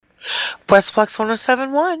Westplex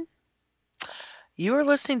 1071. You are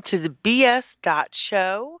listening to the BS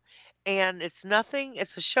Show, and it's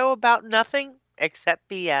a show about nothing except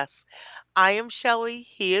BS. I am Shelly,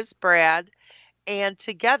 he is Brad, and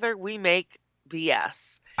together we make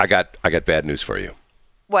BS. I got bad news for you.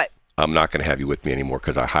 What? I'm not going to have you with me anymore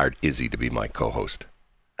because I hired Izzy to be my co-host.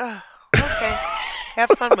 Okay.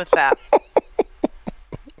 Have fun with that.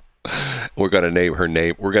 We're going to name her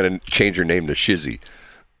name. We're going to change her name to Shizzy.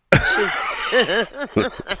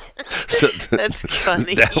 So That's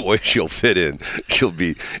funny. That way she'll fit in.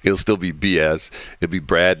 It'll still be BS. It'll be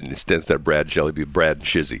Brad, and instead of Brad, Shelley, be Brad and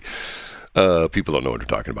Shizzy. People don't know what we're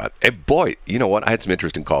talking about. Hey, boy, you know what? I had some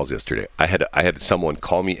interesting calls yesterday. I had someone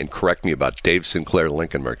call me and correct me about Dave Sinclair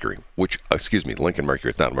Lincoln Mercury, Lincoln Mercury.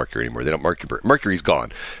 It's not Mercury anymore. They don't Mercury's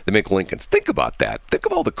gone. They make Lincolns. Think about that. Think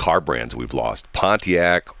of all the car brands we've lost.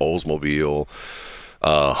 Pontiac, Oldsmobile,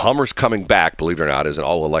 Hummer's coming back, believe it or not, as an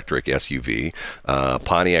all-electric SUV.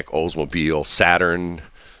 Pontiac, Oldsmobile, Saturn,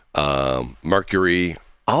 Mercury,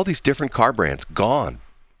 all these different car brands gone.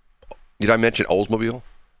 Did I mention Oldsmobile?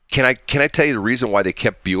 Can I tell you the reason why they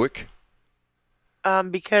kept Buick?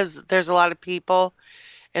 Because there's a lot of people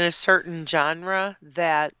in a certain genre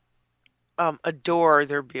that adore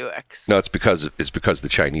their Buicks. No, it's because of the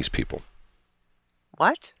Chinese people.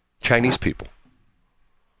 What? Chinese people.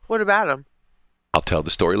 What about them? I'll tell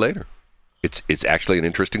the story later. It's actually an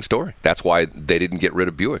interesting story. That's why they didn't get rid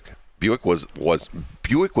of Buick. Buick was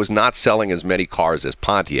not selling as many cars as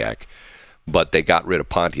Pontiac, but they got rid of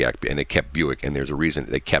Pontiac and they kept Buick, and there's a reason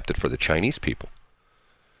they kept it for the Chinese people.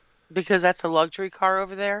 Because that's a luxury car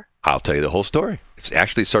over there? I'll tell you the whole story. It's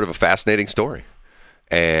actually sort of a fascinating story.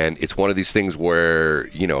 And it's one of these things where,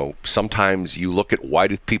 sometimes you look at why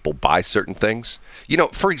do people buy certain things.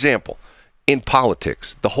 For example, in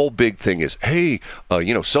politics, the whole big thing is, hey,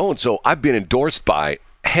 so-and-so I've been endorsed by.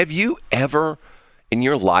 Have you ever in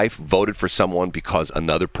your life voted for someone because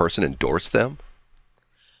another person endorsed them?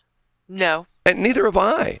 No. And neither have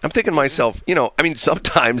I. I'm thinking to myself,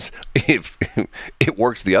 sometimes if it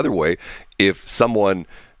works the other way, if someone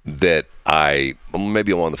that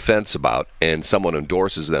maybe I'm on the fence about and someone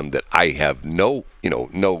endorses them that I have no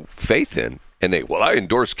faith in, and I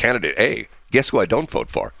endorse candidate A. Guess who I don't vote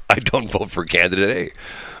for? I don't vote for candidate A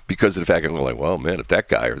because of the fact I'm like, well, man, if that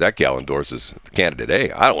guy or that gal endorses candidate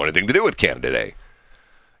A, I don't want anything to do with candidate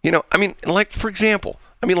A. For example,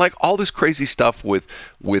 all this crazy stuff with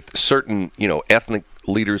certain, ethnic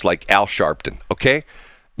leaders like Al Sharpton, okay?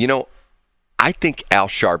 I think Al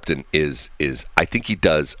Sharpton is I think he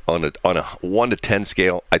does on a 1 to 10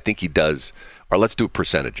 scale, I think he does, or let's do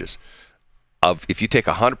percentages. If you take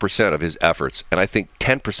 100% of his efforts, and I think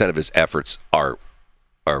 10% of his efforts are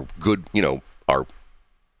good, are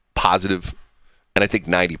positive, and I think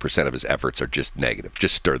 90% of his efforts are just negative,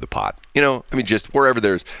 just stir the pot. Just wherever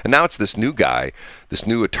there's, and now it's this new guy, this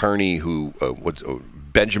new attorney who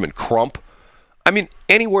Benjamin Crump.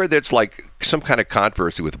 Anywhere that's like some kind of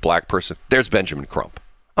controversy with a black person, there's Benjamin Crump.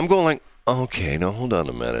 I'm going like, okay, now hold on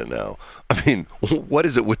a minute now. What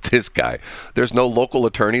is it with this guy? There's no local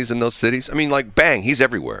attorneys in those cities. Bang, he's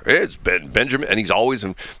everywhere. It's Benjamin, and he's always.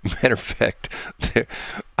 Matter of fact,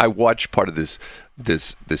 I watched part of this.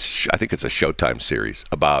 I think it's a Showtime series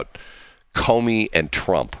about Comey and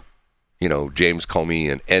Trump. James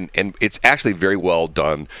Comey, and it's actually very well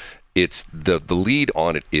done. It's the lead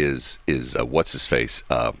on it is what's his face.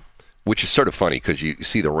 Which is sort of funny because you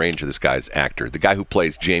see the range of this guy's actor. The guy who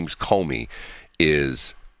plays James Comey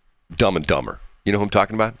is Dumb and Dumber. You know who I'm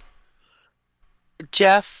talking about?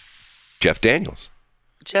 Jeff Daniels.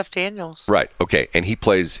 Jeff Daniels. Right. Okay. And he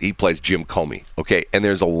plays Jim Comey. Okay. And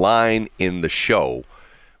there's a line in the show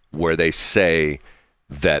where they say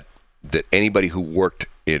that anybody who worked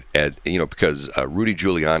because Rudy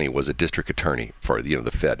Giuliani was a district attorney for the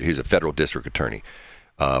Fed. He's a federal district attorney.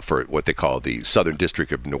 For what they call the Southern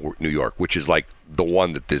District of New York, which is like the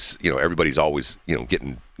one that everybody's always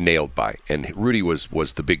getting nailed by. And Rudy was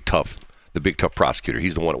the big tough prosecutor.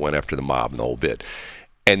 He's the one that went after the mob and the whole bit.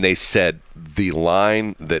 And they said the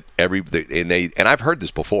line that and I've heard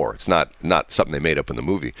this before. It's not something they made up in the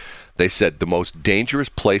movie. They said the most dangerous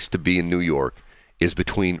place to be in New York is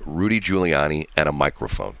between Rudy Giuliani and a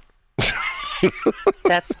microphone.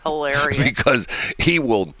 That's hilarious. Because he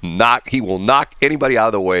will knock anybody out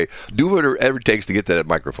of the way, do whatever it takes to get to that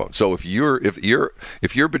microphone. So if you're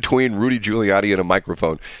between Rudy Giuliani and a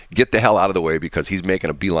microphone, get the hell out of the way because he's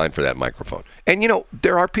making a beeline for that microphone. And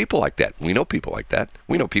there are people like that. We know people like that.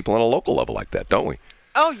 We know people on a local level like that, don't we?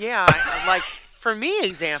 Oh yeah. For me,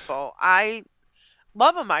 example, I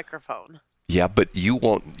love a microphone. Yeah, but you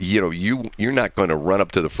won't. You're not going to run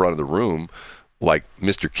up to the front of the room like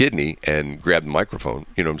Mr. Kidney and grab the microphone.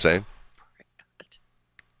 You know what I'm saying?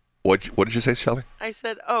 What did you say, Shelley? I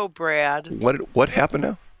said, "Oh, Brad, What happened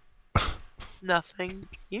now? nothing.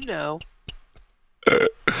 You know."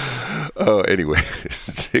 Oh, anyway,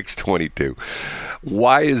 6:22.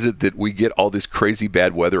 Why is it that we get all this crazy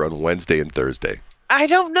bad weather on Wednesday and Thursday? I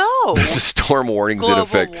don't know. There's a storm warnings in Global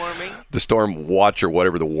effect. warming. The storm watch or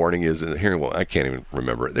whatever the warning is. And here, well, I can't even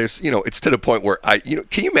remember. There's, it's to the point where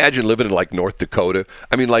can you imagine living in like North Dakota?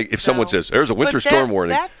 I mean, like if someone No. says there's a winter But storm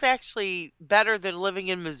warning. that's actually better than living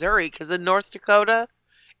in Missouri, because in North Dakota,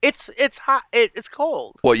 it's hot. It's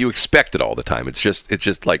cold. Well, you expect it all the time. It's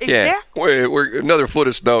just like, yeah, Exactly. we're another foot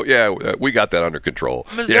of snow. Yeah, we got that under control.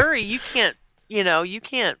 Yeah. Missouri, you can't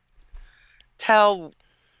tell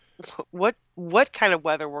what kind of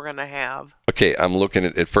weather we're gonna have. Okay, I'm looking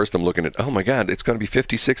at first. I'm looking at. Oh my God, it's going to be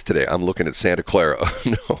 56 today. I'm looking at Santa Clara. Oh,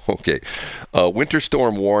 no, okay. Winter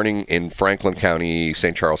storm warning in Franklin County,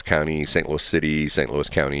 St. Charles County, St. Louis City, St. Louis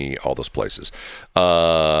County, all those places.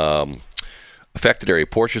 Affected area: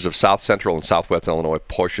 portions of south central and southwest Illinois,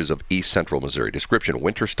 portions of east central Missouri. Description: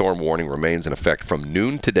 winter storm warning remains in effect from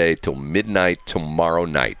noon today till midnight tomorrow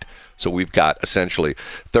night. So we've got essentially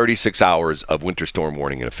 36 hours of winter storm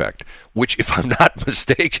warning in effect, which, if I'm not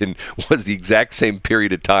mistaken, was the exact same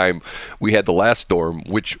period of time we had the last storm,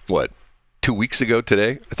 which, 2 weeks ago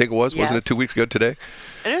today? I think it was. Yes. Wasn't it 2 weeks ago today?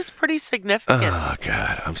 It is pretty significant. Oh,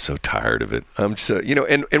 God, I'm so tired of it. I'm so,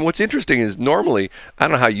 and what's interesting is normally, I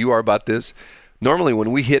don't know how you are about this, normally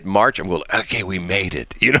when we hit March, I'm going, okay, we made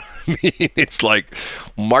it. You know what I mean? It's like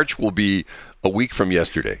March will be a week from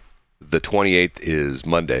yesterday. The 28th is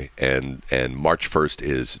Monday, and March 1st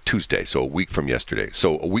is Tuesday, so a week from yesterday.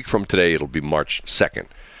 So a week from today, it'll be March 2nd.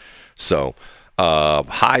 So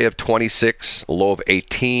high of 26, low of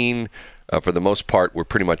 18. For the most part, we're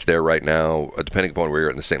pretty much there right now. Depending upon where you're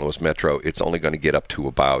in the St. Louis metro, it's only going to get up to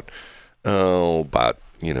about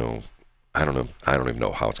I don't know. I don't even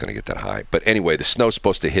know how it's going to get that high. But anyway, the snow's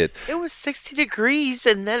supposed to hit. It was 60 degrees,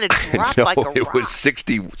 and then it dropped No, like a rock. it was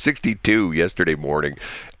 62 yesterday morning,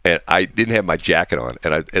 and I didn't have my jacket on.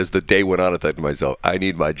 And as the day went on, I thought to myself, I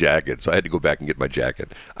need my jacket. So I had to go back and get my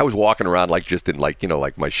jacket. I was walking around like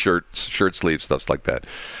my shirt sleeves, stuff like that.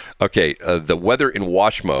 Okay, the weather in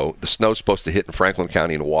Washmo, the snow's supposed to hit in Franklin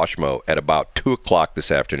County and Washmo at about 2 o'clock this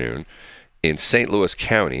afternoon. In St. Louis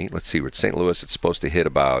County, let's see, we're St. Louis, it's supposed to hit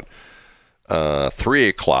about 3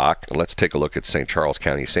 o'clock. Let's take a look at St. Charles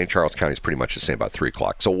County. St. Charles County is pretty much the same, about 3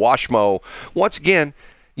 o'clock. So Washmo, once again,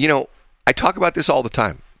 I talk about this all the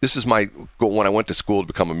time. This is my goal when I went to school to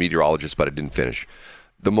become a meteorologist, but I didn't finish.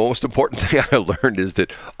 The most important thing I learned is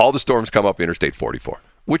that all the storms come up Interstate 44,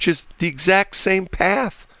 which is the exact same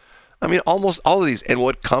path. I mean, almost all of these. And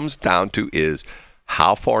what comes down to is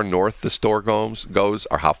how far north the storm goes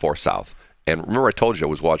or how far south. And remember, I told you I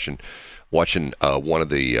was watching one of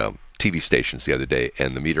the TV stations the other day,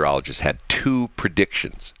 and the meteorologist had two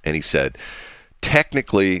predictions. And he said,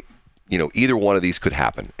 technically, either one of these could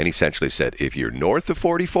happen. And he essentially said, if you're north of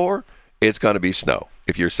 44, it's going to be snow.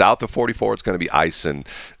 If you're south of 44, it's going to be ice and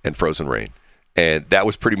frozen rain. And that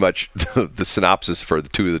was pretty much the synopsis for the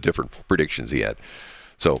two of the different predictions he had.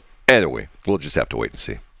 So anyway, we'll just have to wait and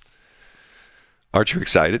see. Aren't you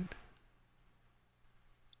excited?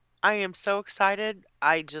 I am so excited.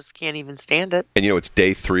 I just can't even stand it. And it's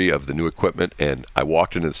day 3 of the new equipment, and I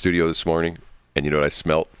walked into the studio this morning, and you know what I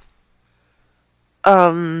smelt?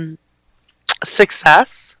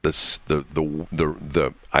 Success. I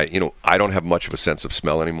don't have much of a sense of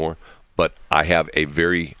smell anymore, but I have a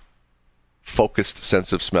very focused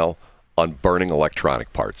sense of smell on burning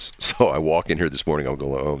electronic parts. So I walk in here this morning, I'm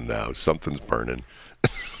going, oh no, something's burning.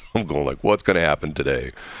 I'm going like, what's going to happen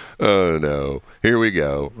today? Oh no, here we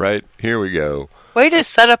go, right? Here we go. Way to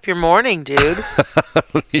set up your morning, dude.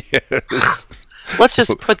 Yes. Let's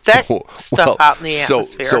just put that stuff out in the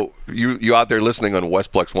atmosphere. So you out there listening on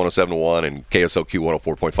Westplex 107.1 and KSOQ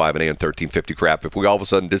 104.5 and AM 1350 crap, if we all of a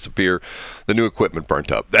sudden disappear, the new equipment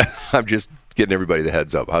burnt up. I'm just getting everybody the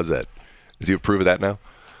heads up. How's that? Does he approve of that now?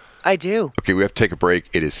 I do. Okay, we have to take a break.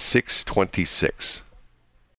 It is 6:26.